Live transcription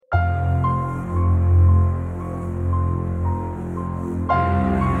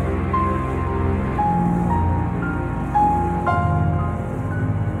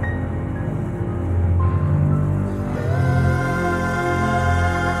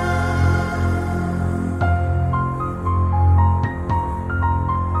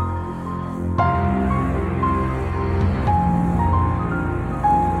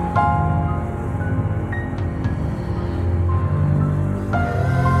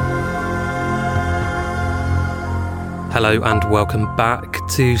Hello and welcome back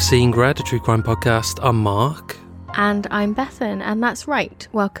to Seeing Red, a true crime podcast. I'm Mark. And I'm Bethan, and that's right,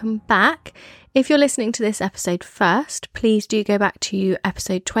 welcome back. If you're listening to this episode first, please do go back to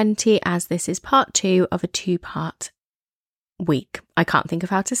episode 20, as this is part 2 of a 2-part week. I can't think of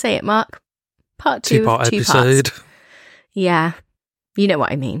how to say it, Mark. Part 2 2-part of 2 episode. Parts. Yeah, you know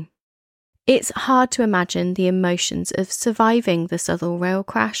what I mean. It's hard to imagine the emotions of surviving the Southall rail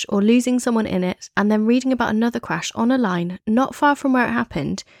crash or losing someone in it and then reading about another crash on a line not far from where it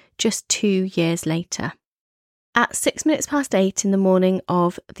happened just 2 years later. At 6 minutes past 8 in the morning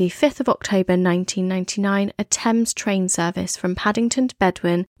of the 5th of October 1999, a Thames train service from Paddington to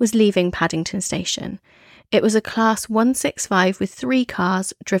Bedwyn was leaving Paddington Station. It was a Class 165 with 3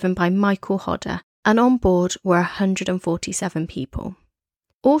 cars driven by Michael Hodder, and on board were 147 people.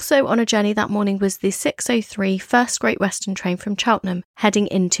 Also on a journey that morning was the 6:03 First Great Western train from Cheltenham heading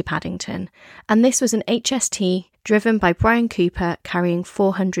into Paddington, and this was an HST driven by Brian Cooper carrying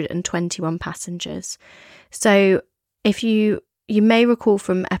 421 passengers. So if you may recall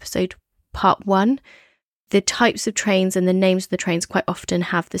from episode part 1, the types of trains and the names of the trains quite often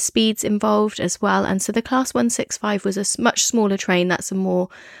have the speeds involved as well. And so the Class 165 was a much smaller train. That's a more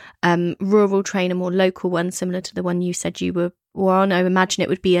rural train, a more local one, similar to the one you said you were on. I imagine it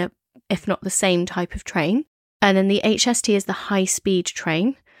would be if not the same type of train. And then the HST is the high speed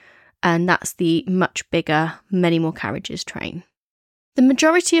train. And that's the much bigger, many more carriages train. The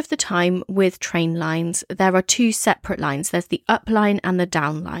majority of the time with train lines, there are 2 separate lines. There's the up line and the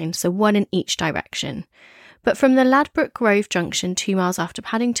down line, so one in each direction. But from the Ladbroke Grove junction 2 miles after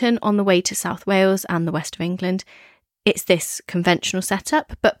Paddington on the way to South Wales and the west of England, it's this conventional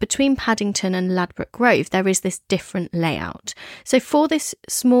setup, but between Paddington and Ladbroke Grove, there is this different layout. So for this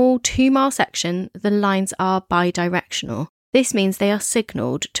small 2-mile section, the lines are bi-directional. This means they are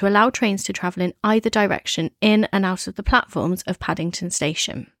signalled to allow trains to travel in either direction in and out of the platforms of Paddington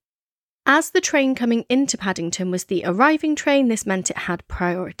Station. As the train coming into Paddington was the arriving train, this meant it had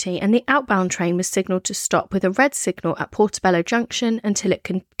priority, and the outbound train was signalled to stop with a red signal at Portobello Junction until it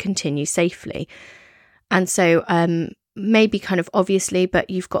can continue safely. And so maybe kind of obviously, but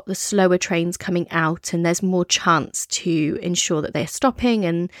you've got the slower trains coming out and there's more chance to ensure that they're stopping,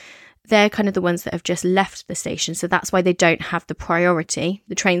 and they're kind of the ones that have just left the station. So that's why they don't have the priority.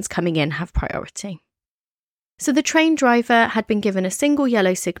 The trains coming in have priority. So the train driver had been given a single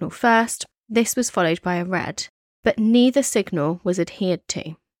yellow signal first. This was followed by a red, but neither signal was adhered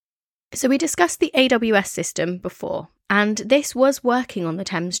to. So we discussed the AWS system before, and this was working on the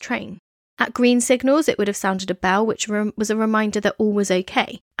Thames train. At green signals, it would have sounded a bell, which was a reminder that all was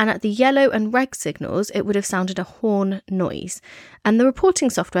okay. And at the yellow and red signals, it would have sounded a horn noise. And the reporting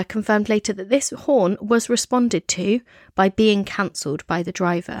software confirmed later that this horn was responded to by being cancelled by the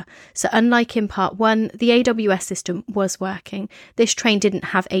driver. So unlike in part 1, the AWS system was working. This train didn't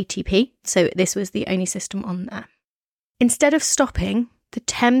have ATP, so this was the only system on there. Instead of stopping, the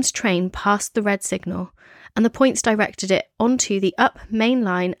Thames train passed the red signal, and the points directed it onto the up main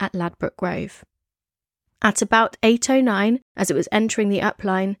line at Ladbroke Grove. At about 8:09, as it was entering the up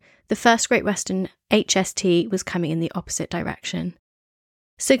line, the First Great Western HST was coming in the opposite direction.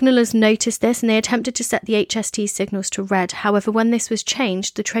 Signallers noticed this and they attempted to set the HST signals to red. However, when this was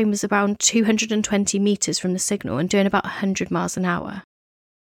changed, the train was around 220 metres from the signal and doing about 100 miles an hour.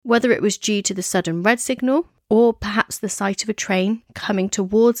 Whether it was due to the sudden red signal or perhaps the sight of a train coming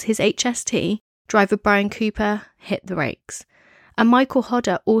towards his HST, driver Brian Cooper hit the brakes, and Michael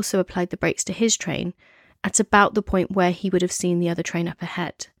Hodder also applied the brakes to his train at about the point where he would have seen the other train up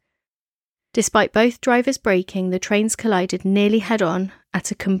ahead. Despite both drivers braking, the trains collided nearly head-on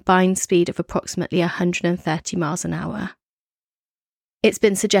at a combined speed of approximately 130 miles an hour. It's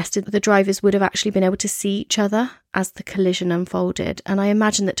been suggested that the drivers would have actually been able to see each other as the collision unfolded, and I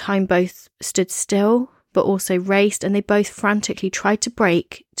imagine that time both stood still but also raced, and they both frantically tried to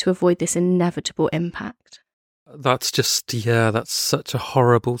brake to avoid this inevitable impact. That's such a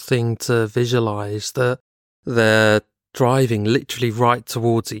horrible thing to visualise, that they're driving literally right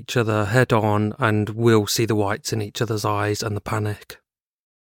towards each other head on and will see the whites in each other's eyes and the panic.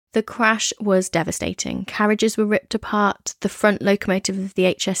 The crash was devastating. Carriages were ripped apart. The front locomotive of the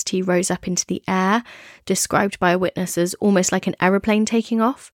HST rose up into the air, described by a witness as almost like an aeroplane taking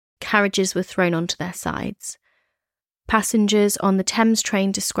off. Carriages were thrown onto their sides. Passengers on the Thames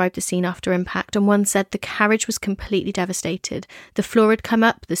train described the scene after impact, and one said the carriage was completely devastated. The floor had come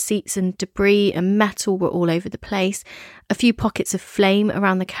up, the seats and debris and metal were all over the place. A few pockets of flame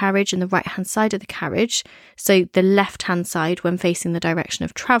around the carriage and the right-hand side of the carriage, so the left-hand side when facing the direction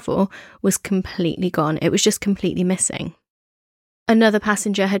of travel, was completely gone. It was just completely missing. Another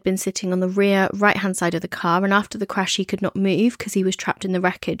passenger had been sitting on the rear right-hand side of the car, and after the crash he could not move because he was trapped in the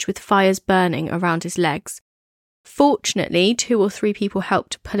wreckage with fires burning around his legs. Fortunately, 2 or 3 people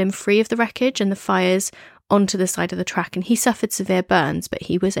helped to pull him free of the wreckage and the fires onto the side of the track, and he suffered severe burns, but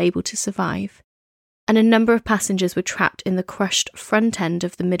he was able to survive. And a number of passengers were trapped in the crushed front end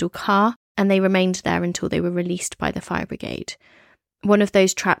of the middle car, and they remained there until they were released by the fire brigade. One of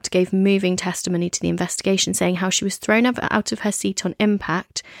those trapped gave moving testimony to the investigation, saying how she was thrown out of her seat on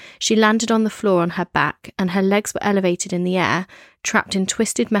impact. She landed on the floor on her back, and her legs were elevated in the air, trapped in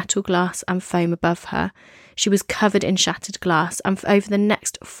twisted metal glass and foam above her. She was covered in shattered glass, and for over the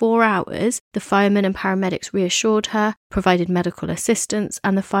next 4 hours, the firemen and paramedics reassured her, provided medical assistance,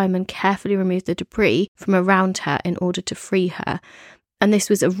 and the firemen carefully removed the debris from around her in order to free her. And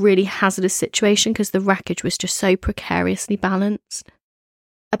this was a really hazardous situation because the wreckage was just so precariously balanced.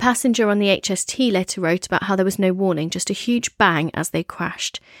 A passenger on the HST later wrote about how there was no warning, just a huge bang as they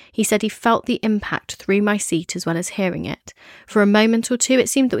crashed. He said he felt the impact through my seat as well as hearing it. For a moment or two, it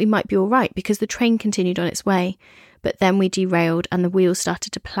seemed that we might be all right because the train continued on its way. But then we derailed and the wheels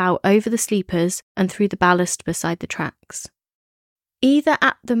started to plough over the sleepers and through the ballast beside the tracks. Either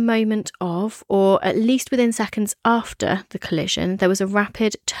at the moment of, or at least within seconds after the collision, there was a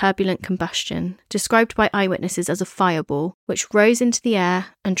rapid, turbulent combustion, described by eyewitnesses as a fireball, which rose into the air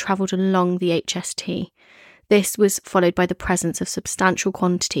and travelled along the HST. This was followed by the presence of substantial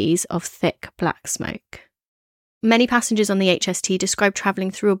quantities of thick black smoke. Many passengers on the HST described travelling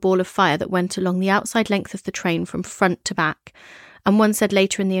through a ball of fire that went along the outside length of the train from front to back. And one said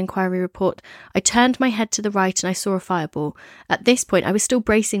later in the inquiry report, "I turned my head to the right and I saw a fireball. At this point, I was still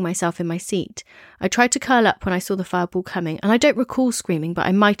bracing myself in my seat. I tried to curl up when I saw the fireball coming, and I don't recall screaming, but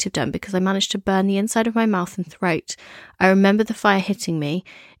I might have done because I managed to burn the inside of my mouth and throat. I remember the fire hitting me.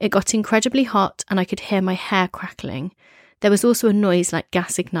 It got incredibly hot and I could hear my hair crackling. There was also a noise like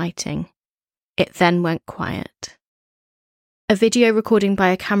gas igniting. It then went quiet." A video recording by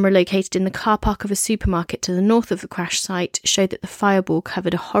a camera located in the car park of a supermarket to the north of the crash site showed that the fireball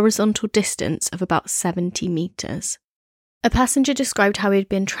covered a horizontal distance of about 70 metres. A passenger described how he had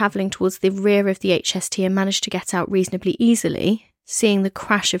been travelling towards the rear of the HST and managed to get out reasonably easily, seeing the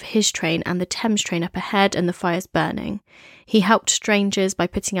crash of his train and the Thames train up ahead and the fires burning. He helped strangers by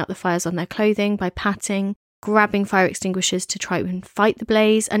putting out the fires on their clothing, by patting, grabbing fire extinguishers to try and fight the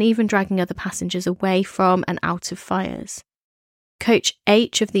blaze, and even dragging other passengers away from and out of fires. Coach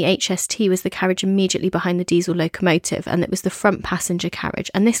H of the HST was the carriage immediately behind the diesel locomotive, and it was the front passenger carriage,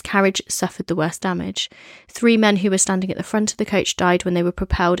 and this carriage suffered the worst damage. 3 men who were standing at the front of the coach died when they were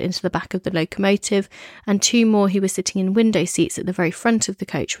propelled into the back of the locomotive, and 2 more who were sitting in window seats at the very front of the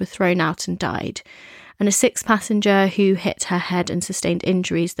coach were thrown out and died. And a 6th passenger who hit her head and sustained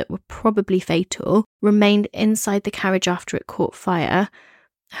injuries that were probably fatal remained inside the carriage after it caught fire.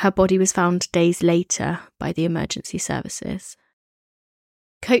 Her body was found days later by the emergency services.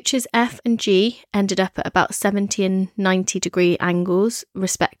 Coaches F and G ended up at about 70 and 90 degree angles,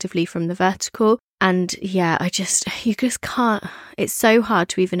 respectively, from the vertical. And yeah, you just can't, it's so hard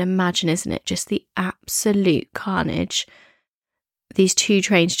to even imagine, isn't it? Just the absolute carnage. These 2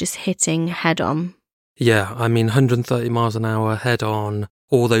 trains just hitting head on. Yeah, I mean, 130 miles an hour head on,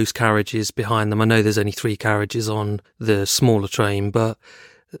 all those carriages behind them. I know there's only 3 carriages on the smaller train, but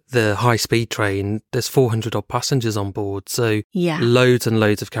the high-speed train, there's 400 odd passengers on board, so yeah, loads and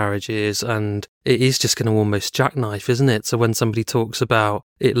loads of carriages, and it is just going to almost jackknife, isn't it? So when somebody talks about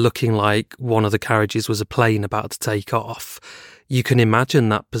it looking like one of the carriages was a plane about to take off, you can imagine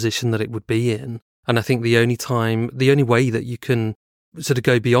that position that it would be in. And I think the only way that you can sort of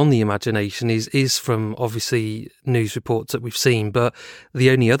go beyond the imagination is from obviously news reports that we've seen, but the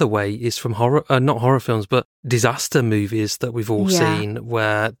only other way is from not horror films, but disaster movies that we've all seen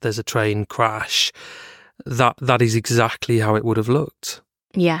where there's a train crash. That is exactly how it would have looked.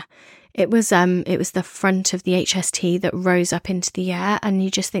 Yeah. It was the front of the HST that rose up into the air, and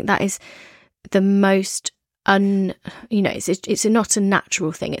you just think that is the most it's not a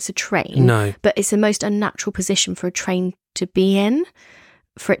natural thing. It's a train. No. But it's the most unnatural position for a train to be in,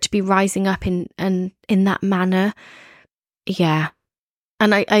 for it to be rising up in that manner. Yeah.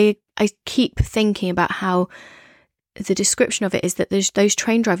 And I keep thinking about how the description of it is that those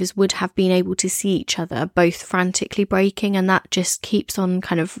train drivers would have been able to see each other both frantically braking, and that just keeps on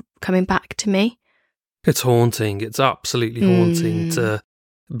kind of coming back to me. It's haunting. It's absolutely haunting to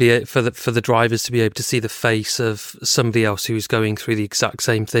be for the drivers to be able to see the face of somebody else who's going through the exact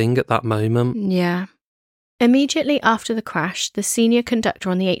same thing at that moment. Yeah. Immediately after the crash, the senior conductor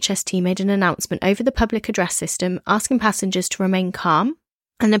on the HST made an announcement over the public address system asking passengers to remain calm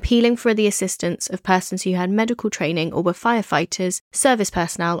and appealing for the assistance of persons who had medical training or were firefighters, service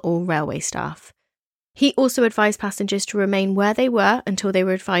personnel, or railway staff. He also advised passengers to remain where they were until they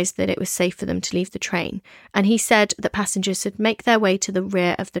were advised that it was safe for them to leave the train, and he said that passengers should make their way to the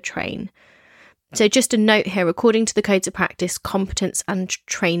rear of the train. So just a note here, according to the codes of practice, competence and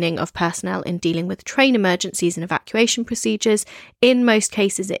training of personnel in dealing with train emergencies and evacuation procedures, in most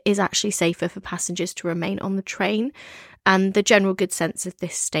cases it is actually safer for passengers to remain on the train. And the general good sense of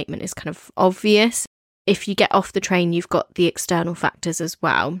this statement is kind of obvious. If you get off the train, you've got the external factors as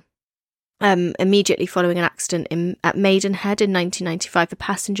well. Immediately following an accident at Maidenhead in 1995, a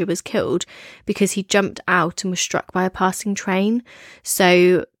passenger was killed because he jumped out and was struck by a passing train.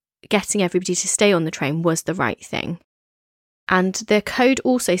 So getting everybody to stay on the train was the right thing. And the code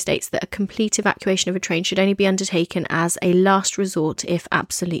also states that a complete evacuation of a train should only be undertaken as a last resort if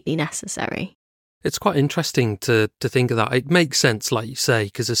absolutely necessary. It's quite interesting to think of that. It makes sense, like you say,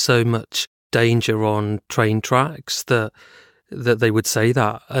 because there's so much danger on train tracks that they would say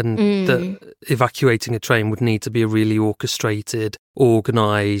that, and that evacuating a train would need to be a really orchestrated,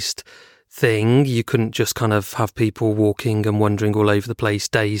 organised thing. You couldn't just kind of have people walking and wandering all over the place,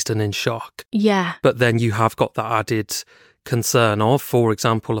 dazed and in shock. Yeah. But then you have got that added concern of, for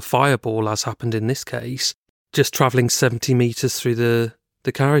example, a fireball, as happened in this case, just travelling 70 metres through the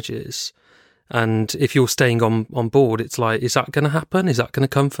carriages. And if you're staying on board, it's like, is that going to happen? Is that going to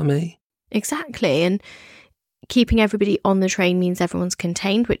come for me? Exactly. And keeping everybody on the train means everyone's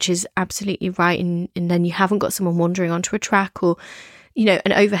contained, which is absolutely right. And then you haven't got someone wandering onto a track, or, you know,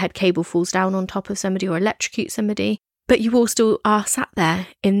 an overhead cable falls down on top of somebody or electrocutes somebody. But you all still are sat there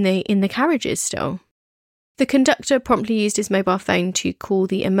in the carriages still. The conductor promptly used his mobile phone to call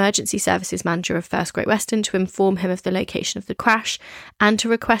the emergency services manager of First Great Western to inform him of the location of the crash and to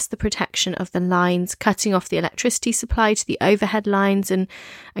request the protection of the lines, cutting off the electricity supply to the overhead lines and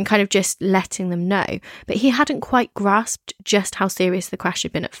kind of just letting them know. But he hadn't quite grasped just how serious the crash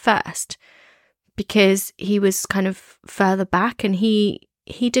had been at first, because he was kind of further back and he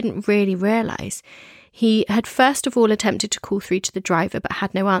didn't really realise. He had first of all attempted to call through to the driver but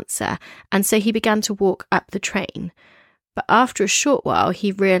had no answer, and so he began to walk up the train. But after a short while,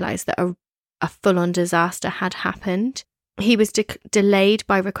 he realised that a full-on disaster had happened. He was delayed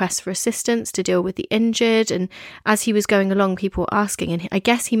by requests for assistance to deal with the injured, and as he was going along, people were asking, and I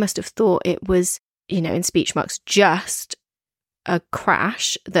guess he must have thought it was, you know, in speech marks, just a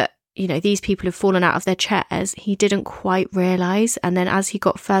crash, that, you know, these people have fallen out of their chairs. He didn't quite realise. And then as he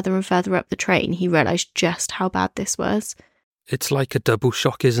got further and further up the train, he realised just how bad this was. It's like a double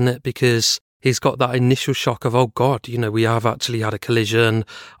shock, isn't it? Because he's got that initial shock of, oh God, you know, we have actually had a collision.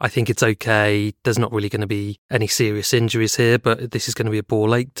 I think it's okay. There's not really going to be any serious injuries here, but this is going to be a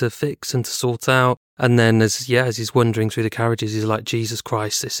ball ache to fix and to sort out. And then as he's wandering through the carriages, he's like, Jesus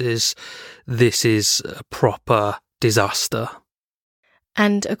Christ, this is a proper disaster.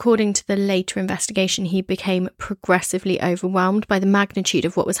 And according to the later investigation, he became progressively overwhelmed by the magnitude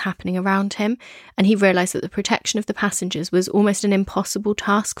of what was happening around him, and he realised that the protection of the passengers was almost an impossible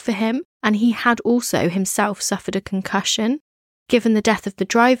task for him, and he had also himself suffered a concussion. Given the death of the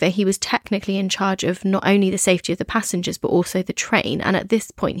driver, he was technically in charge of not only the safety of the passengers but also the train, and at this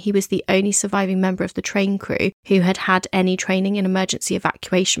point he was the only surviving member of the train crew who had had any training in emergency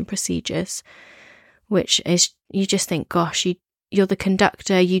evacuation procedures, which is, you just think, gosh, you're the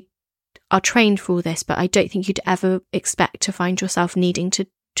conductor, you are trained for all this, but I don't think you'd ever expect to find yourself needing to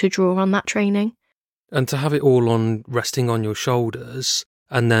draw on that training. And to have it all resting on your shoulders,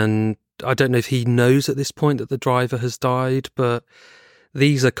 and then I don't know if he knows at this point that the driver has died, but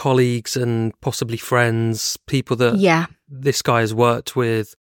these are colleagues and possibly friends, people that this guy has worked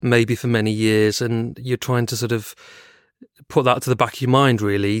with maybe for many years, and you're trying to sort of put that to the back of your mind,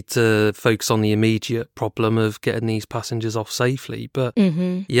 really, to focus on the immediate problem of getting these passengers off safely. But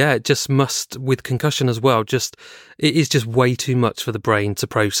it just must, with concussion as well, it is just way too much for the brain to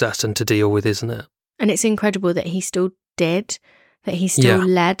process and to deal with, isn't it? And it's incredible that he still did, that he still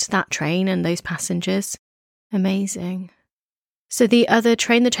led that train and those passengers. Amazing. So the other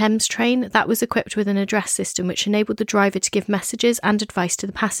train, the Thames train, that was equipped with an address system which enabled the driver to give messages and advice to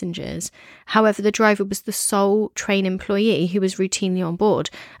the passengers. However, the driver was the sole train employee who was routinely on board,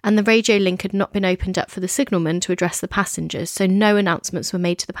 and the radio link had not been opened up for the signalman to address the passengers, so no announcements were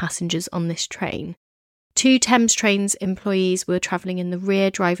made to the passengers on this train. 2 Thames Trains employees were travelling in the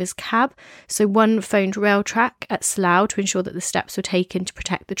rear driver's cab, so one phoned Railtrack at Slough to ensure that the steps were taken to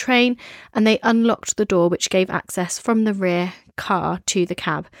protect the train, and they unlocked the door which gave access from the rear car to the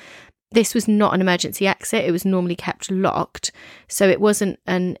cab. This was not an emergency exit. It was normally kept locked. So it wasn't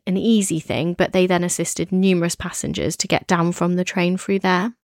an easy thing, but they then assisted numerous passengers to get down from the train through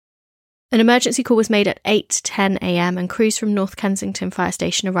there. An emergency call was made at 8:10 a.m. and crews from North Kensington Fire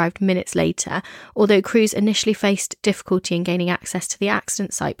Station arrived minutes later, although crews initially faced difficulty in gaining access to the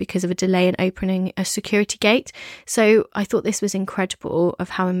accident site because of a delay in opening a security gate. So I thought this was incredible of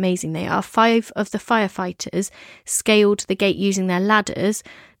how amazing they are. 5 of the firefighters scaled the gate using their ladders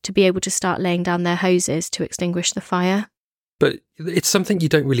to be able to start laying down their hoses to extinguish the fire. But it's something you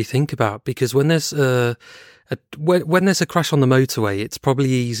don't really think about, because when there's when there's a crash on the motorway, it's probably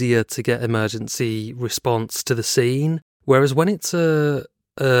easier to get emergency response to the scene. Whereas when it's a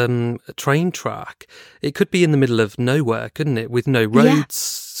train track, it could be in the middle of nowhere, couldn't it? With no roads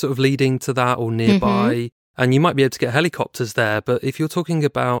sort of leading to that or nearby. Mm-hmm. And you might be able to get helicopters there. But if you're talking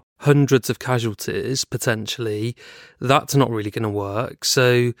about hundreds of casualties, potentially, that's not really going to work.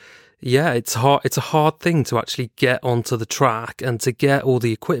 So yeah, it's hard. It's a hard thing to actually get onto the track and to get all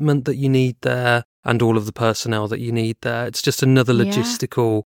the equipment that you need there and all of the personnel that you need there. It's just another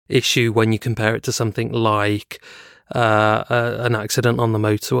logistical issue when you compare it to something like an accident on the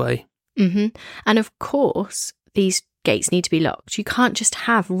motorway. Mm-hmm. And of course, these gates need to be locked. You can't just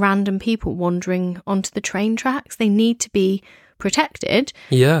have random people wandering onto the train tracks. They need to be protected.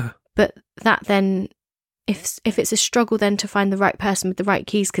 Yeah. But that then, if it's a struggle then to find the right person with the right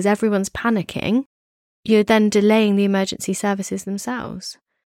keys because everyone's panicking, you're then delaying the emergency services themselves.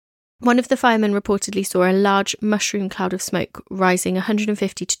 One of the firemen reportedly saw a large mushroom cloud of smoke rising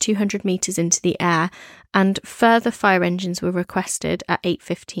 150 to 200 metres into the air, and further fire engines were requested at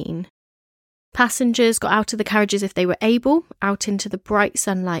 8:15. Passengers got out of the carriages if they were able, out into the bright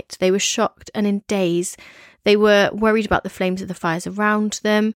sunlight. They were shocked and in daze. They were worried about the flames of the fires around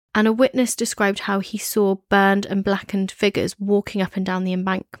them, and a witness described how he saw burned and blackened figures walking up and down the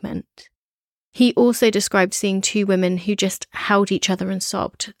embankment. He also described seeing 2 women who just held each other and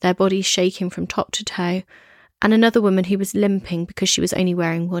sobbed, their bodies shaking from top to toe, and another woman who was limping because she was only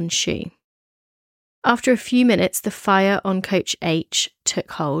wearing one shoe. After a few minutes, the fire on Coach H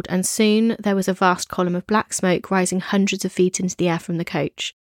took hold, and soon there was a vast column of black smoke rising hundreds of feet into the air from the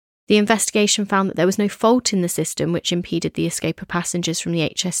coach. The investigation found that there was no fault in the system which impeded the escape of passengers from the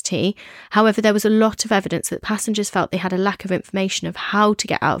HST. However, there was a lot of evidence that passengers felt they had a lack of information of how to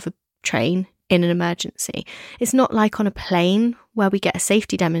get out of a train in an emergency. It's not like on a plane where we get a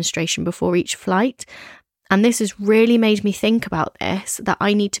safety demonstration before each flight. And this has really made me think about this, that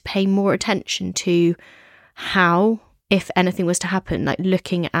I need to pay more attention to how, if anything was to happen, like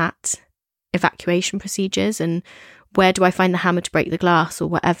looking at evacuation procedures and where do I find the hammer to break the glass or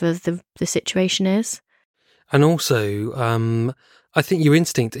whatever the situation is. And also, I think your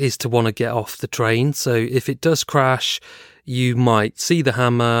instinct is to want to get off the train. So if it does crash, you might see the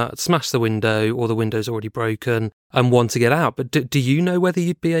hammer, smash the window, or the window's already broken and want to get out. But do you know whether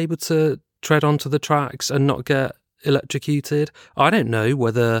you'd be able to tread onto the tracks and not get electrocuted? I don't know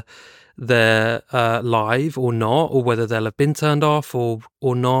whether they're live or not, or whether they'll have been turned off or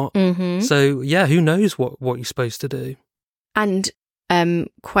not. Mm-hmm. So yeah, who knows what you're supposed to do. And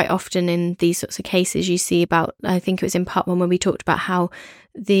quite often in these sorts of cases you see about, I think it was in part 1 when we talked about how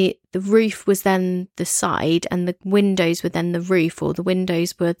the roof was then the side and the windows were then the roof, or the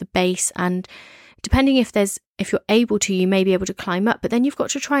windows were the base, and depending if you're able to, you may be able to climb up, but then you've got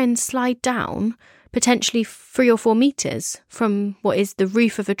to try and slide down potentially 3 or 4 meters from what is the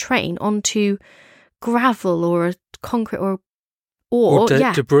roof of a train onto gravel or a concrete or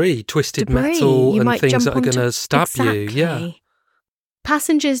debris, twisted metal and things that are going to stab you. Yeah.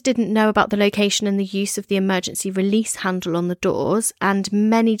 Passengers didn't know about the location and the use of the emergency release handle on the doors, and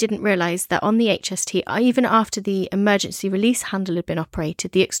many didn't realise that on the HST, even after the emergency release handle had been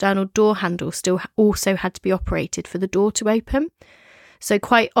operated, the external door handle still also had to be operated for the door to open. So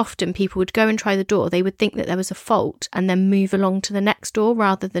quite often people would go and try the door, they would think that there was a fault and then move along to the next door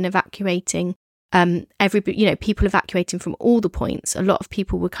rather than evacuating people evacuating from all the points. A lot of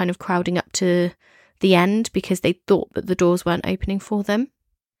people were kind of crowding up to the end because they thought that the doors weren't opening for them.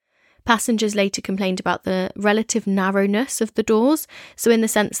 Passengers later complained about the relative narrowness of the doors, so in the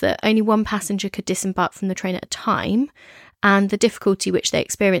sense that only one passenger could disembark from the train at a time, and the difficulty which they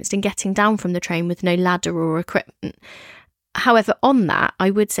experienced in getting down from the train with no ladder or equipment. However, on that, I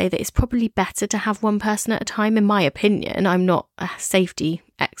would say that it's probably better to have one person at a time, in my opinion. I'm not a safety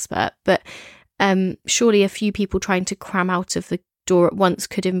expert, but surely a few people trying to cram out of the door at once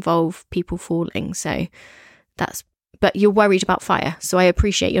could involve people falling. But you're worried about fire, so I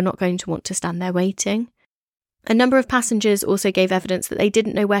appreciate you're not going to want to stand there waiting. A number of passengers also gave evidence that they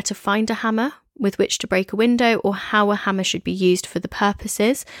didn't know where to find a hammer with which to break a window or how a hammer should be used for the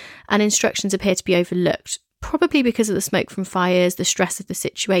purposes, and instructions appear to be overlooked, probably because of the smoke from fires, the stress of the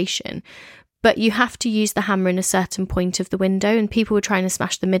situation. But you have to use the hammer in a certain point of the window, and people were trying to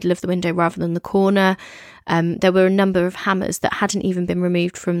smash the middle of the window rather than the corner. There were a number of hammers that hadn't even been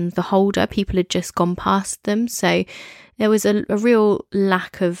removed from the holder. People had just gone past them. So there was a real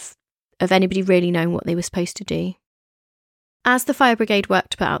lack of anybody really knowing what they were supposed to do. As the fire brigade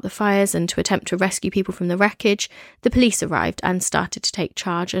worked to put out the fires and to attempt to rescue people from the wreckage, the police arrived and started to take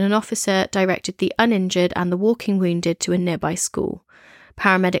charge, and an officer directed the uninjured and the walking wounded to a nearby school.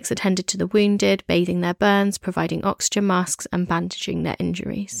 Paramedics attended to the wounded, bathing their burns, providing oxygen masks and bandaging their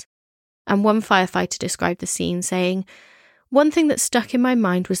injuries. And one firefighter described the scene, saying, "One thing that stuck in my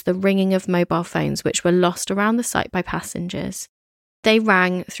mind was the ringing of mobile phones which were lost around the site by passengers. They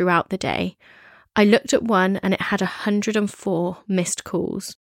rang throughout the day. I looked at one and it had 104 missed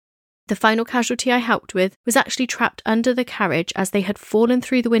calls. The final casualty I helped with was actually trapped under the carriage as they had fallen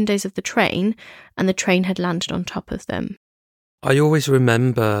through the windows of the train and the train had landed on top of them." I always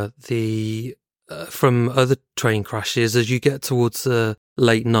remember from other train crashes, as you get towards the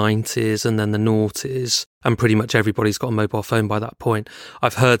late 90s and then the noughties, and pretty much everybody's got a mobile phone by that point.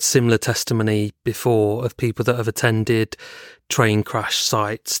 I've heard similar testimony before of people that have attended train crash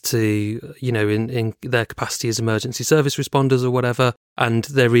sites to, in their capacity as emergency service responders or whatever. And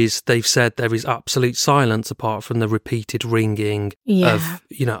they've said there is absolute silence apart from the repeated ringing of,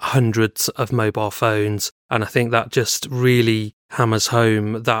 hundreds of mobile phones. And I think that just really hammers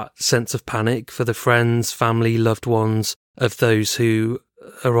home that sense of panic for the friends, family, loved ones of those who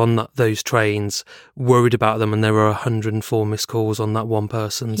are on those trains, worried about them. And there were 104 missed calls on that one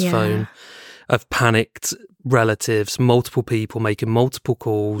person's phone of panicked relatives, multiple people making multiple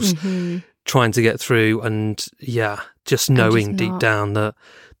calls, trying to get through, and just knowing deep down that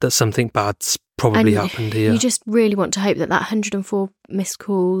something bad's probably happened here. You just really want to hope that 104 missed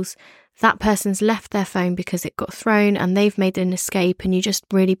calls, that person's left their phone because it got thrown and they've made an escape, and you just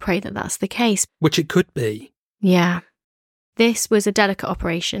really pray that that's the case. Which it could be. Yeah. This was a delicate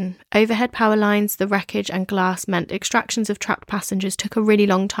operation. Overhead power lines, the wreckage and glass meant extractions of trapped passengers took a really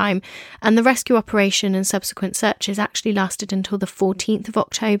long time, and the rescue operation and subsequent searches actually lasted until the 14th of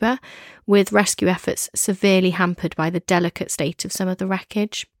October, with rescue efforts severely hampered by the delicate state of some of the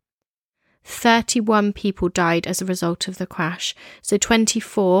wreckage. 31 people died as a result of the crash, so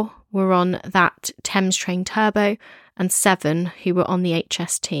 24 were on that Thames train Turbo and 7 who were on the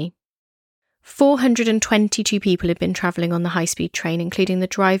HST. 422 people had been travelling on the high-speed train, including the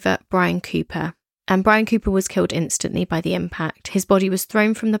driver, Brian Cooper. And Brian Cooper was killed instantly by the impact. His body was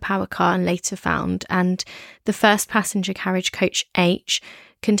thrown from the power car and later found, and the first passenger carriage, Coach H,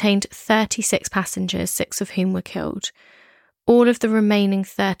 contained 36 passengers, 6 of whom were killed. All of the remaining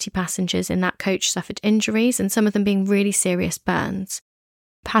 30 passengers in that coach suffered injuries, and some of them being really serious burns.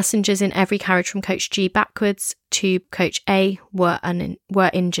 Passengers in every carriage from Coach G backwards to Coach A were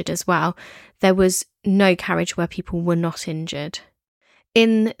injured as well. There was no carriage where people were not injured.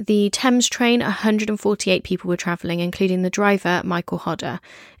 In the Thames train, 148 people were travelling, including the driver, Michael Hodder.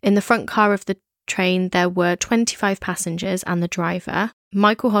 In the front car of the train, there were 25 passengers and the driver.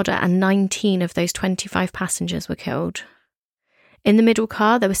 Michael Hodder and 19 of those 25 passengers were killed. In the middle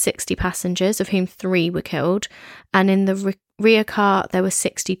car, there were 60 passengers, of whom 3 were killed, and in the rear car, there were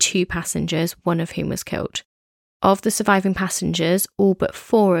 62 passengers, 1 of whom was killed. Of the surviving passengers, all but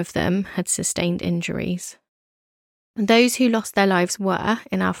 4 of them had sustained injuries. Those who lost their lives were,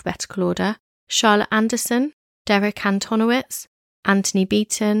 in alphabetical order, Charlotte Anderson, Derek Antonowitz, Anthony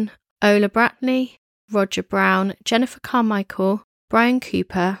Beaton, Ola Bratley, Roger Brown, Jennifer Carmichael, Brian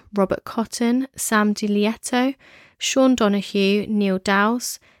Cooper, Robert Cotton, Sam DiLietto, Sean Donahue, Neil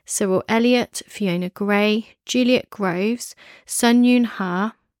Dowse, Cyril Elliott, Fiona Gray, Juliet Groves, Sun Yoon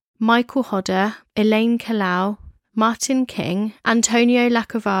Ha, Michael Hodder, Elaine Kalau, Martin King, Antonio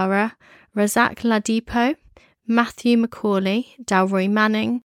Lacovara, Razak Ladipo, Matthew Macaulay, Dalroy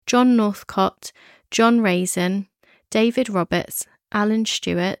Manning, John Northcott, John Raisin, David Roberts, Alan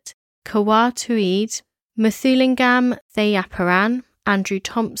Stewart, Kawar Tweed, Muthulingam Theyaparan, Andrew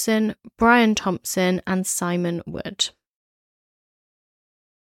Thompson, Brian Thompson, and Simon Wood.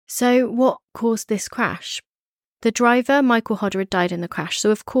 So what caused this crash? The driver, Michael Hodder, had died in the crash, so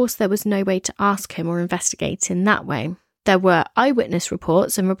of course there was no way to ask him or investigate in that way. There were eyewitness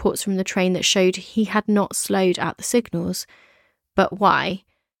reports and reports from the train that showed he had not slowed at the signals. But why?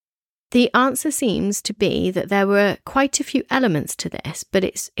 The answer seems to be that there were quite a few elements to this, but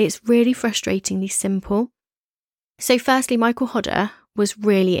it's really frustratingly simple. So firstly, Michael Hodder was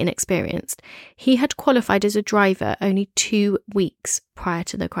really inexperienced. He had qualified as a driver only 2 weeks prior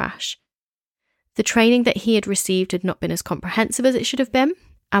to the crash. The training that he had received had not been as comprehensive as it should have been,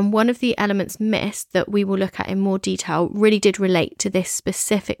 and one of the elements missed that we will look at in more detail really did relate to this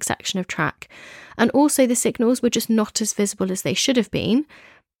specific section of track. And also the signals were just not as visible as they should have been,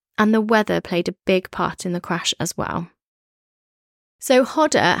 and the weather played a big part in the crash as well. So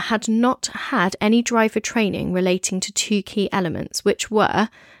Hodder had not had any driver training relating to two key elements, which were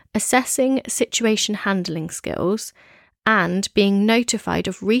assessing situation handling skills and being notified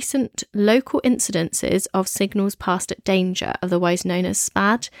of recent local incidences of signals passed at danger, otherwise known as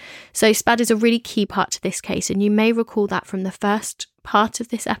SPAD. So SPAD is a really key part to this case, and you may recall that from the first part of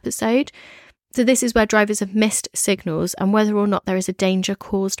this episode. So this is where drivers have missed signals and whether or not there is a danger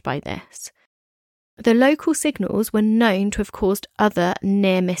caused by this. The local signals were known to have caused other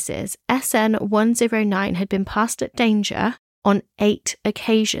near misses. SN 109 had been passed at danger on 8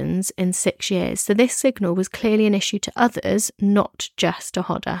 occasions in 6 years. So this signal was clearly an issue to others, not just to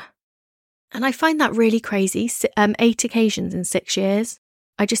Hodder. And I find that really crazy. 8 occasions in 6 years.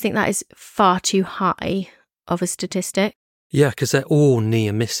 I just think that is far too high of a statistic. Yeah, because they're all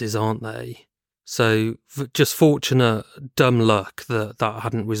near misses, aren't they? So just fortunate, dumb luck that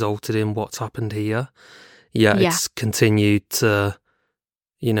hadn't resulted in what's happened here. Yeah, it's continued to...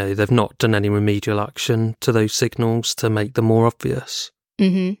 they've not done any remedial action to those signals to make them more obvious.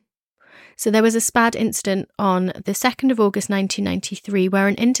 Mm-hmm. So there was a SPAD incident on the 2nd of August 1993 where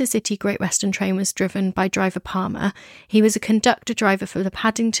an intercity Great Western train was driven by driver Palmer. He was a conductor driver for the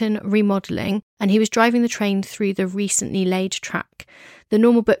Paddington remodelling, and he was driving the train through the recently laid track. The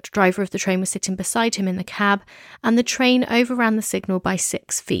normal booked driver of the train was sitting beside him in the cab, and the train overran the signal by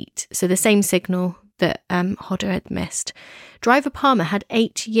 6 feet, so the same signal that Hodder had missed. Driver Palmer had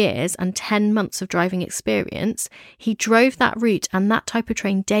 8 years and 10 months of driving experience. He drove that route and that type of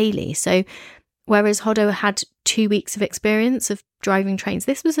train daily. So whereas Hodder had 2 weeks of experience of driving trains,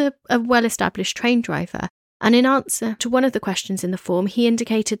 this was a well-established train driver. And in answer to one of the questions in the form, he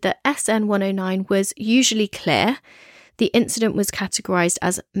indicated that SN 109 was usually clear. The incident was categorised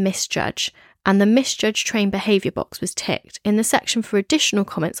as misjudge, and the misjudge train behaviour box was ticked. In the section for additional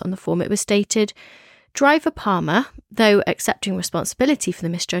comments on the form, it was stated, Driver Palmer, though accepting responsibility for the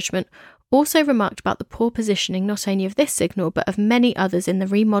misjudgment, also remarked about the poor positioning not only of this signal but of many others in the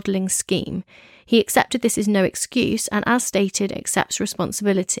remodelling scheme. He accepted this is no excuse and, as stated, accepts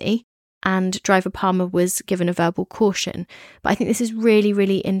responsibility, and Driver Palmer was given a verbal caution. But I think this is really,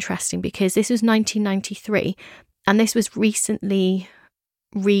 really interesting because this was 1993 and this was recently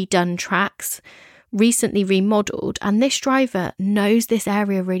redone tracks, recently remodelled, and this driver knows this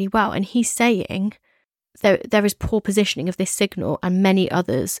area really well, and he's saying there is poor positioning of this signal and many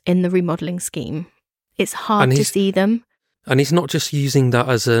others in the remodelling scheme. It's hard to see them. And he's not just using that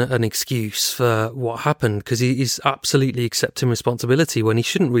as an excuse for what happened, because he's absolutely accepting responsibility when he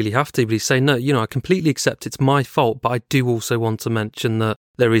shouldn't really have to, but he's saying, no, I completely accept it's my fault, but I do also want to mention that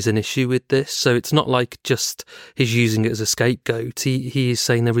there is an issue with this. So it's not like just he's using it as a scapegoat. He is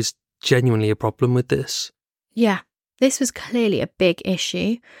saying there is genuinely a problem with this. Yeah. This was clearly a big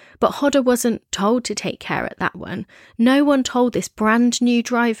issue, but Hodder wasn't told to take care at that one. No one told this brand new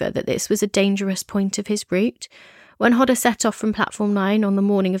driver that this was a dangerous point of his route. When Hodder set off from Platform 9 on the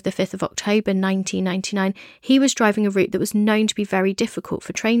morning of the 5th of October 1999, he was driving a route that was known to be very difficult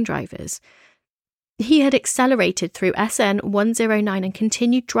for train drivers. He had accelerated through SN 109 and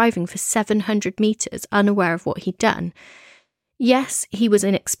continued driving for 700 metres, unaware of what he'd done. Yes, he was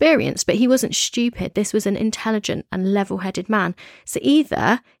inexperienced, but he wasn't stupid. This was an intelligent and level-headed man. So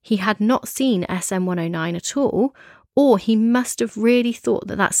either he had not seen SN 109 at all, or he must have really thought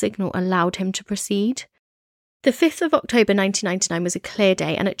that signal allowed him to proceed. The 5th of October 1999 was a clear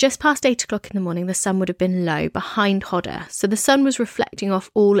day, and at just past 8 o'clock in the morning, the sun would have been low behind Hodder. So the sun was reflecting off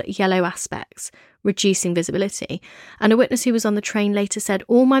all yellow aspects, reducing visibility. And a witness who was on the train later said,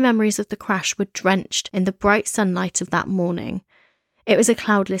 all my memories of the crash were drenched in the bright sunlight of that morning. It was a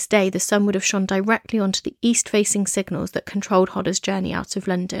cloudless day. The sun would have shone directly onto the east-facing signals that controlled Hodder's journey out of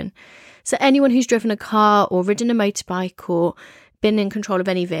London. So anyone who's driven a car or ridden a motorbike or been in control of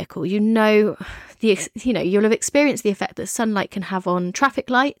any vehicle, you'll have experienced the effect that sunlight can have on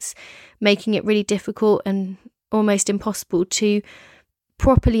traffic lights, making it really difficult and almost impossible to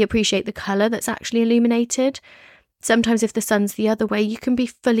properly appreciate the colour that's actually illuminated. Sometimes if the sun's the other way, you can be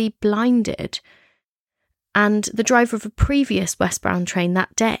fully blinded. And the driver of a previous westbound train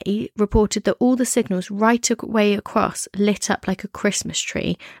that day reported that all the signals right away across lit up like a Christmas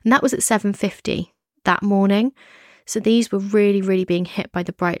tree, and that was at 7:50 that morning. So these were really, really being hit by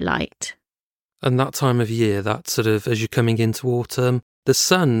the bright light. And that time of year, that sort of, as you're coming into autumn, the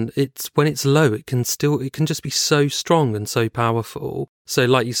sun, when it's low, it can just be so strong and so powerful. So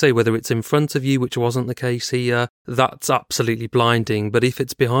like you say, whether it's in front of you, which wasn't the case here, that's absolutely blinding. But if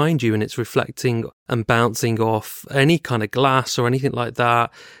it's behind you and it's reflecting and bouncing off any kind of glass or anything like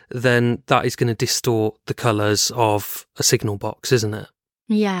that, then that is going to distort the colours of a signal box, isn't it?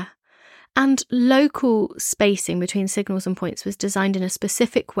 Yeah. And local spacing between signals and points was designed in a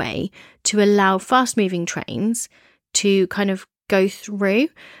specific way to allow fast-moving trains to kind of go through.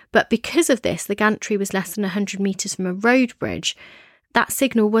 But because of this, the gantry was less than 100 metres from a road bridge. That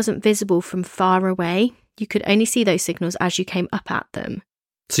signal wasn't visible from far away. You could only see those signals as you came up at them.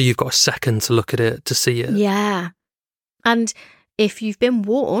 So you've got a second to look at it, to see it. Yeah. And if you've been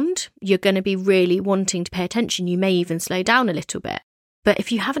warned, you're going to be really wanting to pay attention. You may even slow down a little bit. But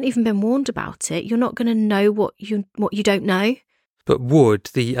if you haven't even been warned about it, you're not going to know what you don't know. But would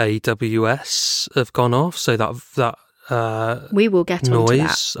the AWS have gone off? So that we will get onto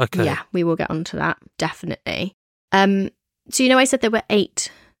that. Okay. Yeah, we will get onto that, definitely. So I said there were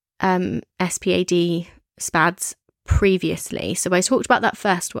 8 SPAD SPADs previously. So I talked about that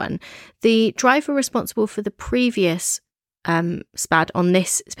first one. The driver responsible for the previous SPAD on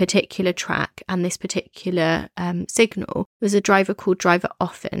this particular track and this particular signal was a driver called Driver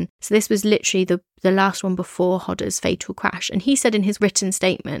Offen. So this was literally the last one before Hodder's fatal crash. And he said in his written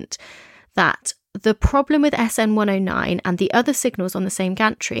statement that the problem with SN109 and the other signals on the same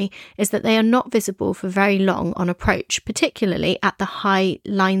gantry is that they are not visible for very long on approach, particularly at the high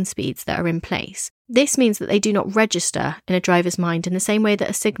line speeds that are in place. This means that they do not register in a driver's mind in the same way that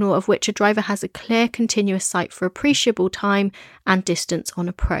a signal of which a driver has a clear continuous sight for appreciable time and distance on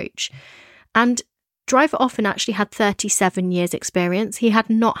approach. And Driver Offen actually had 37 years experience. He had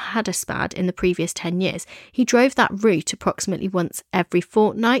not had a SPAD in the previous 10 years. He drove that route approximately once every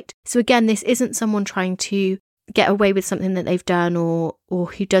fortnight. So again, this isn't someone trying to get away with something that they've done or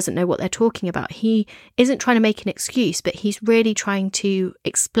who doesn't know what they're talking about. He isn't trying to make an excuse, but he's really trying to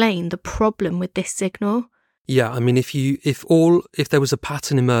explain the problem with this signal. Yeah, I mean, if there was a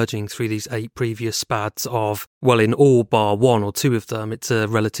pattern emerging through these 8 previous SPADs of, well, in all bar 1 or 2 of them, it's a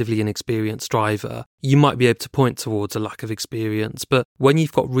relatively inexperienced driver, you might be able to point towards a lack of experience. But when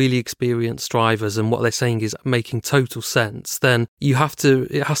you've got really experienced drivers and what they're saying is making total sense, then it has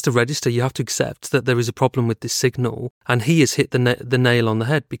to register. You have to accept that there is a problem with this signal. And he has hit the nail on the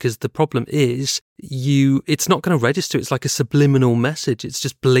head, because the problem is it's not going to register. It's like a subliminal message. It's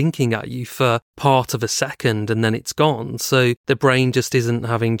just blinking at you for part of a second and then it's gone. So the brain just isn't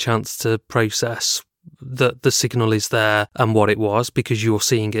having chance to process that the signal is there and what it was, because you're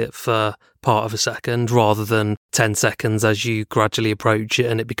seeing it for part of a second rather than 10 seconds as you gradually approach it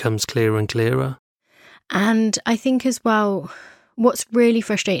and it becomes clearer and clearer. And I think as well, what's really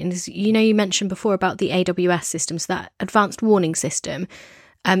frustrating is, you mentioned before about the AWS systems, that advanced warning system.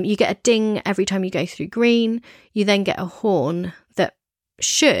 You get a ding every time you go through green. You then get a horn that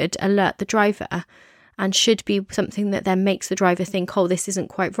should alert the driver and should be something that then makes the driver think, oh, this isn't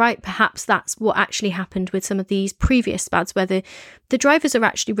quite right. Perhaps that's what actually happened with some of these previous SPADs, where the drivers are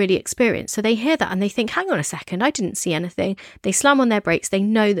actually really experienced. So they hear that and they think, hang on a second, I didn't see anything. They slam on their brakes. They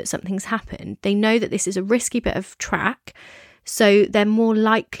know that something's happened. They know that this is a risky bit of track. So they're more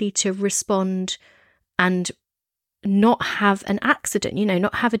likely to respond and not have an accident,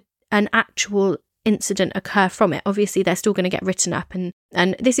 not have an actual incident occur from it. Obviously, they're still going to get written up,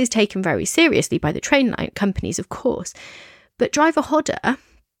 and this is taken very seriously by the train line companies, of course. But Driver Hodder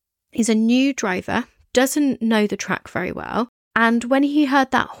is a new driver, doesn't know the track very well, and when he heard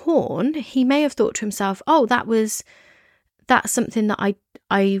that horn, he may have thought to himself, oh, that's something that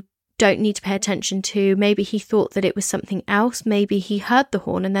I don't need to pay attention to. Maybe he thought that it was something else. Maybe he heard the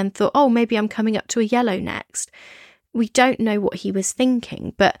horn and then thought, oh, maybe I'm coming up to a yellow next. We don't know what he was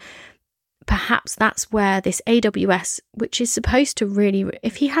thinking, but perhaps that's where this AWS, which is supposed to really,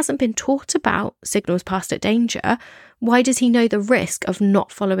 if he hasn't been taught about signals passed at danger, why does he know the risk of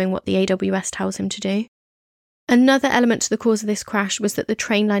not following what the AWS tells him to do? Another element to the cause of this crash was that the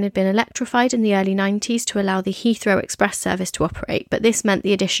train line had been electrified in the early 90s to allow the Heathrow Express service to operate, but this meant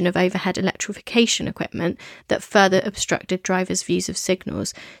the addition of overhead electrification equipment that further obstructed drivers' views of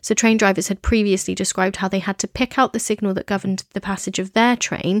signals. So train drivers had previously described how they had to pick out the signal that governed the passage of their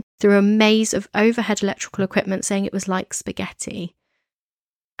train through a maze of overhead electrical equipment, saying it was like spaghetti.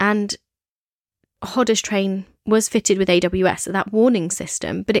 And Hodder's train was fitted with AWS, so that warning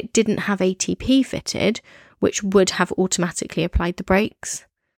system, but it didn't have ATP fitted, which would have automatically applied the brakes.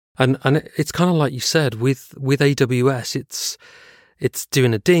 And it's kind of like you said, with AWS, it's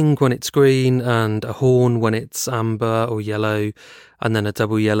doing a ding when it's green and a horn when it's amber or yellow, and then a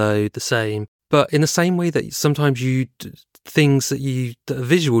double yellow, the same. But in the same way that sometimes you things that are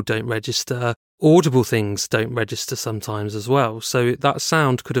visual don't register. Audible things don't register sometimes as well. So that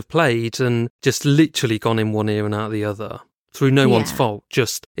sound could have played and just literally gone in one ear and out the other through no one's fault.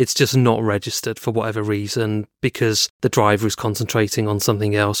 It's just not registered for whatever reason because the driver is concentrating on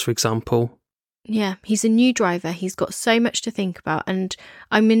something else, for example. Yeah, he's a new driver. He's got so much to think about. And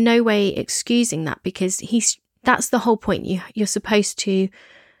I'm in no way excusing that because that's the whole point. You're supposed to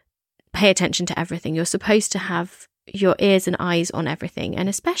pay attention to everything. You're supposed to have your ears and eyes on everything. And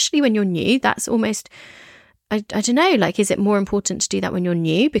especially when you're new, that's almost, I don't know, like, is it more important to do that when you're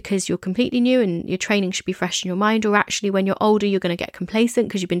new because you're completely new and your training should be fresh in your mind? Or actually when you're older, you're going to get complacent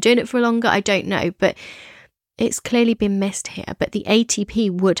because you've been doing it for longer? I don't know, but it's clearly been missed here. But the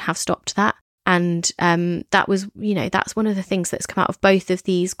ATP would have stopped that. And that was, that's one of the things that's come out of both of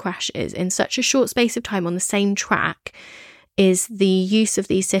these crashes in such a short space of time on the same track is the use of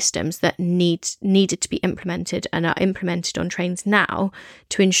these systems that needed to be implemented and are implemented on trains now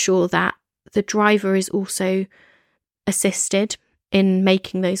to ensure that the driver is also assisted in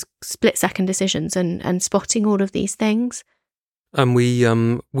making those split-second decisions and spotting all of these things. And we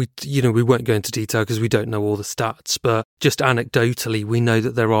won't go into detail because we don't know all the stats, but just anecdotally, we know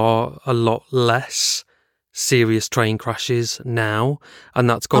that there are a lot less serious train crashes now, and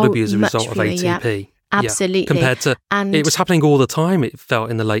that's got to be as a result of ATP. Yeah. Absolutely. Yeah, compared to, it was happening all the time, it felt,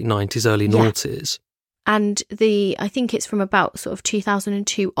 in the late 90s, early noughties. And I think it's from about sort of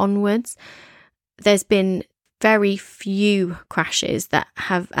 2002 onwards, there's been very few crashes that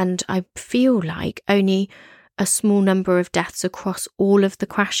have, and I feel like only a small number of deaths across all of the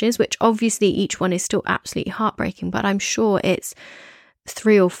crashes, which obviously each one is still absolutely heartbreaking, but I'm sure it's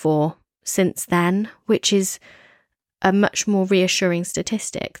 3 or 4 since then, which is a much more reassuring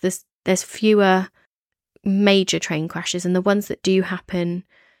statistic. There's fewer major train crashes, and the ones that do happen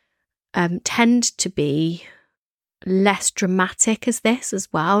tend to be less dramatic as this as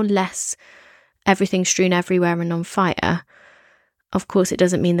well, less everything strewn everywhere and on fire. Of course, it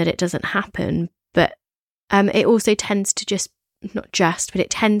doesn't mean that it doesn't happen, but it also tends to it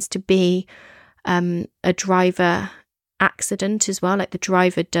tends to be a driver accident as well, like the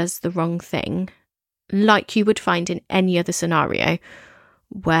driver does the wrong thing, like you would find in any other scenario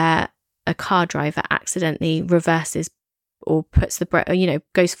where a car driver accidentally reverses or puts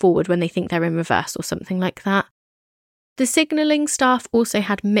goes forward when they think they're in reverse or something like that. The signalling staff also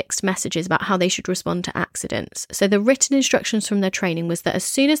had mixed messages about how they should respond to accidents. So the written instructions from their training was that as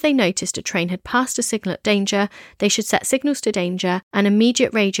soon as they noticed a train had passed a signal at danger, they should set signals to danger and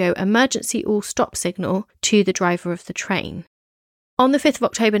immediate radio emergency all stop signal to the driver of the train. On the 5th of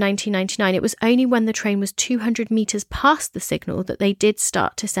October 1999, it was only when the train was 200 metres past the signal that they did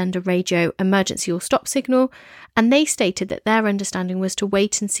start to send a radio emergency or stop signal, and they stated that their understanding was to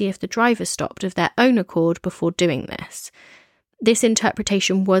wait and see if the driver stopped of their own accord before doing this. This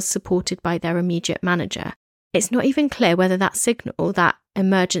interpretation was supported by their immediate manager. It's not even clear whether that signal, that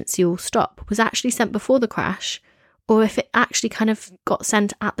emergency or stop, was actually sent before the crash, or if it actually kind of got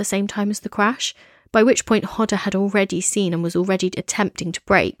sent at the same time as the crash, by which point Hodder had already seen and was already attempting to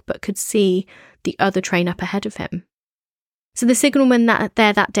brake, but could see the other train up ahead of him. So the signalman that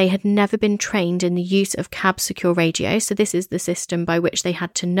day had never been trained in the use of cab secure radio, so this is the system by which they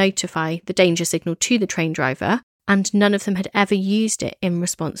had to notify the danger signal to the train driver, and none of them had ever used it in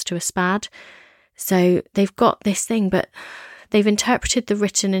response to a SPAD. So they've got this thing, but they've interpreted the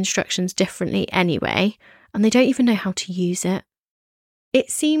written instructions differently anyway, and they don't even know how to use it. It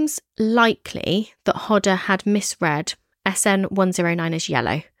seems likely that Hodder had misread SN 109 as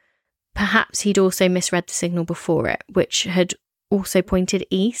yellow. Perhaps he'd also misread the signal before it, which had also pointed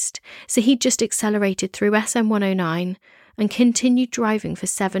east, so he'd just accelerated through SN 109 and continued driving for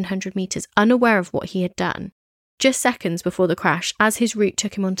 700 metres, unaware of what he had done. Just seconds before the crash, as his route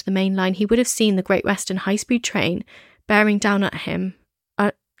took him onto the main line, he would have seen the Great Western high-speed train bearing down at him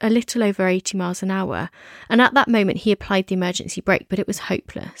a little over 80 miles an hour, and at that moment he applied the emergency brake, but it was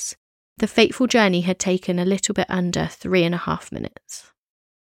hopeless. The fateful journey had taken a little bit under 3.5 minutes.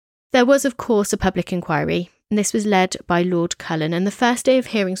 There was, of course, a public inquiry, and this was led by Lord Cullen, and the first day of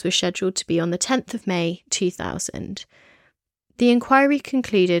hearings was scheduled to be on the 10th of May 2000. The inquiry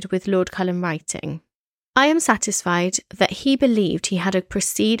concluded with Lord Cullen writing, "I am satisfied that he believed he had a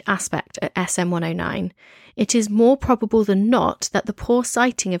precede aspect at SN 109. It is more probable than not that the poor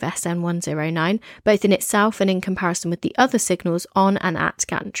sighting of SN 109, both in itself and in comparison with the other signals on and at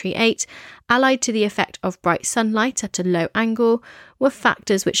Gantry 8, allied to the effect of bright sunlight at a low angle, were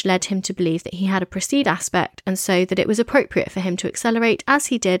factors which led him to believe that he had a precede aspect, and so that it was appropriate for him to accelerate as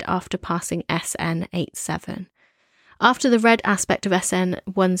he did after passing SN 87. After the red aspect of SN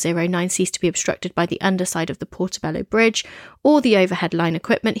 109 ceased to be obstructed by the underside of the Portobello Bridge or the overhead line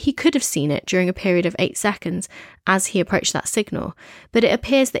equipment, he could have seen it during a period of 8 seconds as he approached that signal, but it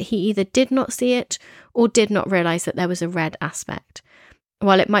appears that he either did not see it or did not realise that there was a red aspect.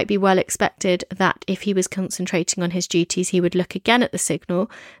 While it might be well expected that if he was concentrating on his duties he would look again at the signal,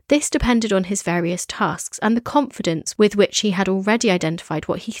 this depended on his various tasks and the confidence with which he had already identified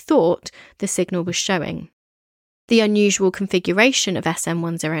what he thought the signal was showing. The unusual configuration of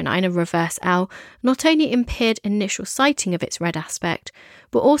SN109, a reverse L, not only impaired initial sighting of its red aspect,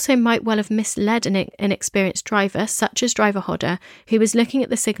 but also might well have misled an inexperienced driver, such as driver Hodder, who was looking at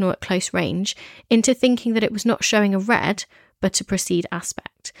the signal at close range, into thinking that it was not showing a red, but a proceed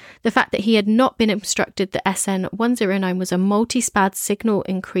aspect. The fact that he had not been instructed that SN109 was a multi-SPAD signal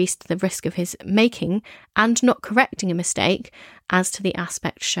increased the risk of his making and not correcting a mistake as to the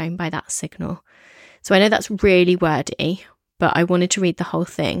aspect shown by that signal. So I know that's really wordy, but I wanted to read the whole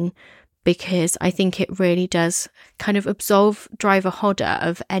thing because I think it really does kind of absolve driver Hodder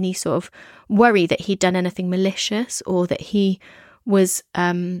of any sort of worry that he'd done anything malicious or that he was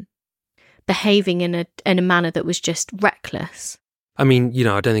behaving in a manner that was just reckless. I mean,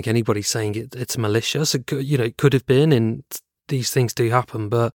 I don't think anybody's saying it's malicious. It could have been, and these things do happen.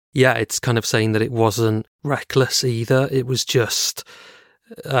 But yeah, it's kind of saying that it wasn't reckless either. It was just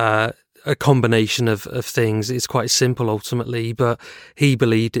a combination of things. It's quite simple ultimately, but he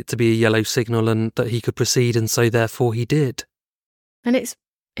believed it to be a yellow signal and that he could proceed, and so therefore he did. And it's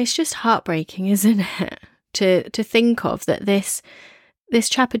just heartbreaking, isn't it, to think of that this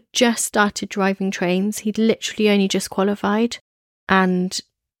chap had just started driving trains. He'd literally only just qualified, and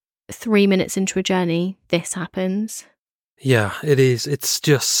 3 minutes into a journey, this happens. Yeah, it is. It's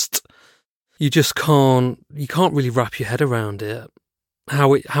just, you can't really wrap your head around it.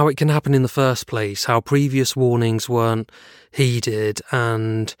 How it can happen in the first place, how previous warnings weren't heeded,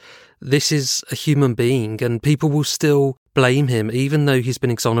 and this is a human being, and people will still blame him, even though he's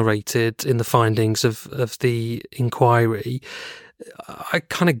been exonerated in the findings of the inquiry. I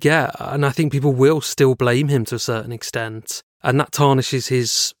kind of get, and I think people will still blame him to a certain extent, and that tarnishes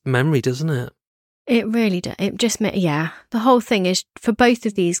his memory, doesn't it? It really does. It just, the whole thing is, for both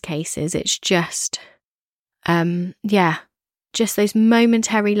of these cases, it's just, just those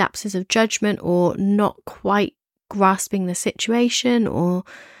momentary lapses of judgment or not quite grasping the situation or,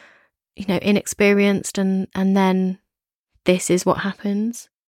 inexperienced, and then this is what happens.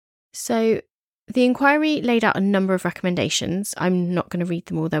 So the inquiry laid out a number of recommendations. I'm not going to read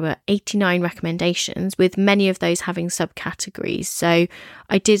them all. There were 89 recommendations, with many of those having subcategories. So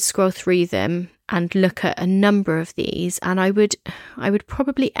I did scroll through them and look at a number of these, and I would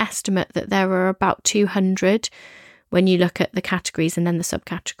probably estimate that there are about 200 when you look at the categories and then the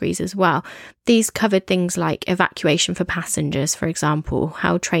subcategories as well. These covered things like evacuation for passengers, for example,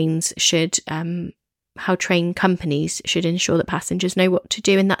 how train companies should ensure that passengers know what to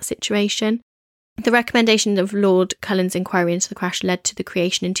do in that situation. The recommendation of Lord Cullen's inquiry into the crash led to the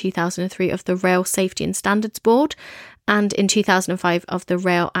creation in 2003 of the Rail Safety and Standards Board, and in 2005 of the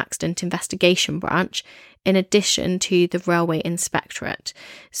Rail Accident Investigation Branch, in addition to the Railway Inspectorate.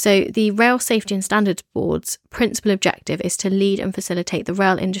 So the Rail Safety and Standards Board's principal objective is to lead and facilitate the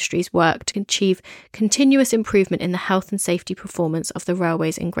rail industry's work to achieve continuous improvement in the health and safety performance of the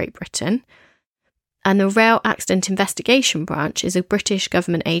railways in Great Britain. And the Rail Accident Investigation Branch is a British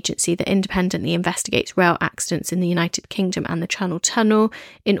government agency that independently investigates rail accidents in the United Kingdom and the Channel Tunnel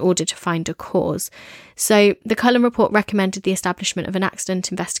in order to find a cause. So the Cullen report recommended the establishment of an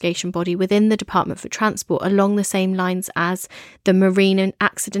accident investigation body within the Department for Transport along the same lines as the Marine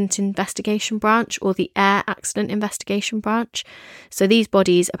Accident Investigation Branch or the Air Accident Investigation Branch. So these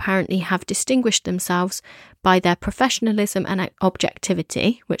bodies apparently have distinguished themselves by their professionalism and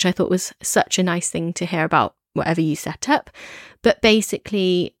objectivity, which I thought was such a nice thing to hear about whatever you set up. But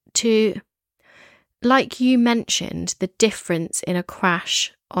basically, like you mentioned, the difference in a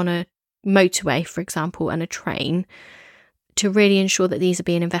crash on a motorway, for example, and a train, to really ensure that these are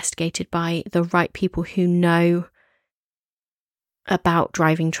being investigated by the right people who know about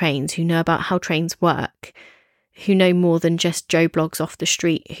driving trains, who know about how trains work, who know more than just Joe Bloggs off the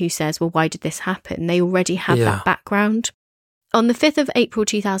street who says, well, why did this happen? They already have that background. On the 5th of April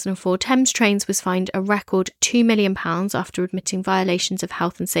 2004, Thames Trains was fined a record £2 million after admitting violations of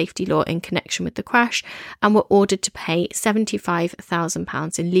health and safety law in connection with the crash, and were ordered to pay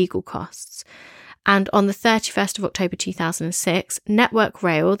 £75,000 in legal costs. And on the 31st of October 2006, Network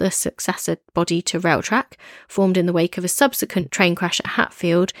Rail, the successor body to Railtrack, formed in the wake of a subsequent train crash at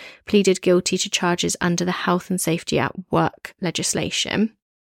Hatfield, pleaded guilty to charges under the Health and Safety at Work legislation.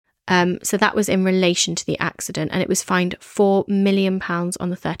 So that was in relation to the accident, and it was fined £4 million on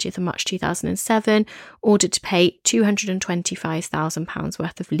the 30th of March 2007, ordered to pay £225,000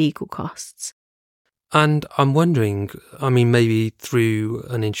 worth of legal costs. And I'm wondering, I mean, maybe through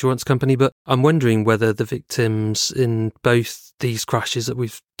an insurance company, but I'm wondering whether the victims in both these crashes that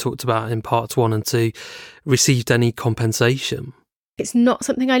we've talked about in parts 1 and 2 received any compensation. It's not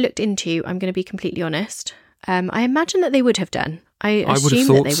something I looked into, I'm going to be completely honest. I imagine that they would have done. I assume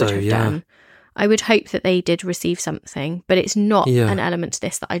that they would have done. I would hope that they did receive something, but it's not an element to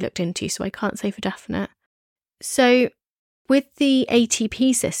this that I looked into, so I can't say for definite. So with the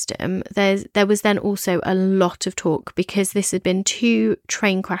ATP system, there was then also a lot of talk, because this had been 2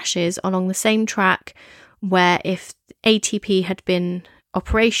 train crashes along the same track where if ATP had been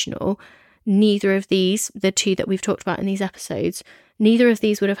operational, neither of these, the 2 that we've talked about in these episodes, neither of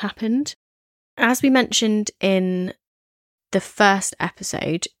these would have happened. As we mentioned in the first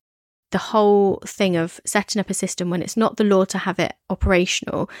episode, the whole thing of setting up a system when it's not the law to have it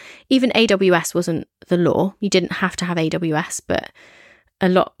operational, even AWS wasn't the law. You didn't have to have AWS, but a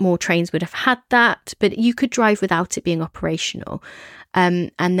lot more trains would have had that, but you could drive without it being operational.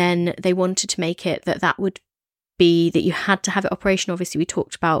 And then they wanted to make it that would be that you had to have it operational. Obviously, we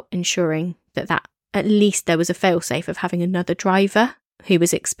talked about ensuring that at least there was a fail-safe of having another driver who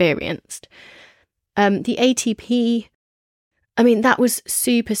was experienced. The ATP, I mean, that was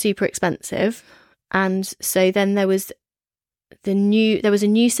super, super expensive. And so then there was a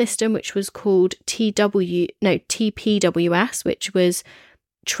new system which was called TPWS, which was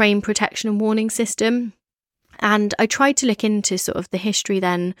Train Protection and Warning System. And I tried to look into sort of the history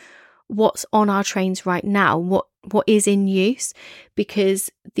then, what's on our trains right now, what is in use,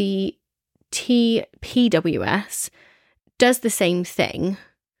 because the TPWS does the same thing,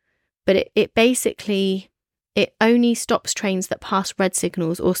 but it basically, it only stops trains that pass red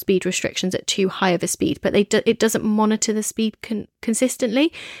signals or speed restrictions at too high of a speed, but it doesn't monitor the speed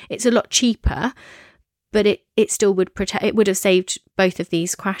consistently. It's a lot cheaper, but it still would protect. It would have saved both of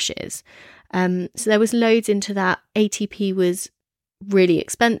these crashes. So there was loads into that. ATP was really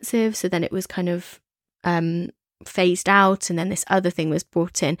expensive, so then it was kind of phased out, and then this other thing was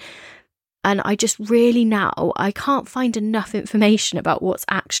brought in. And I just really I can't find enough information about what's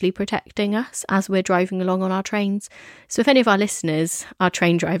actually protecting us as we're driving along on our trains. So if any of our listeners are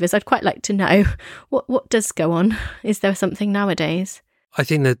train drivers, I'd quite like to know what does go on. Is there something nowadays? I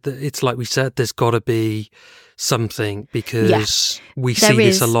think that it's like we said, there's got to be something, because we see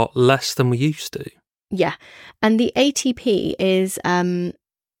this a lot less than we used to. Yeah. And the ATP is,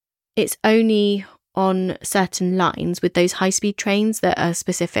 it's only on certain lines with those high-speed trains that are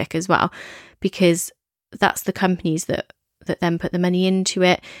specific as well, because that's the companies that then put the money into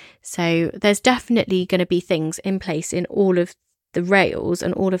it. So there's definitely going to be things in place in all of the rails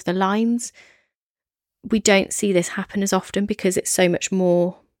and all of the lines. We don't see this happen as often because it's so much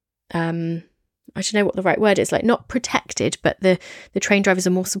more, I don't know what the right word is, like not protected, but the train drivers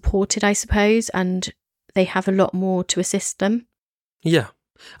are more supported, I suppose, and they have a lot more to assist them. Yeah.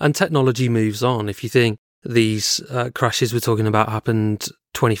 And technology moves on. If you think these crashes we're talking about happened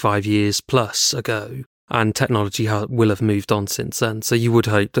 25 years plus ago, and technology will have moved on since then. So you would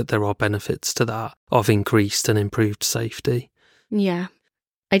hope that there are benefits to that of increased and improved safety. Yeah.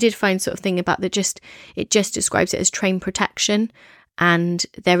 I did find sort of thing about it just describes it as train protection. And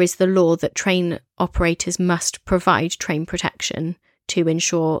there is the law that train operators must provide train protection to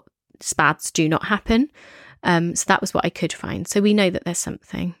ensure SPADs do not happen. So that was what I could find. So we know that there's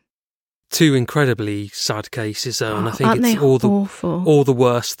something. 2 incredibly sad cases, though, and I think it's all the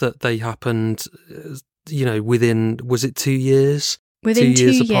worst that they happened, within, was it 2 years? Within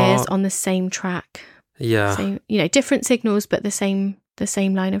 2 years on the same track. Yeah. So, different signals, but the same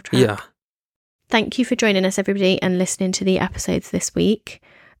line of track. Yeah. Thank you for joining us, everybody, and listening to the episodes this week.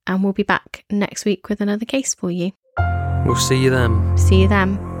 And we'll be back next week with another case for you. We'll see you then. See you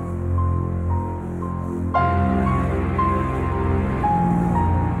then.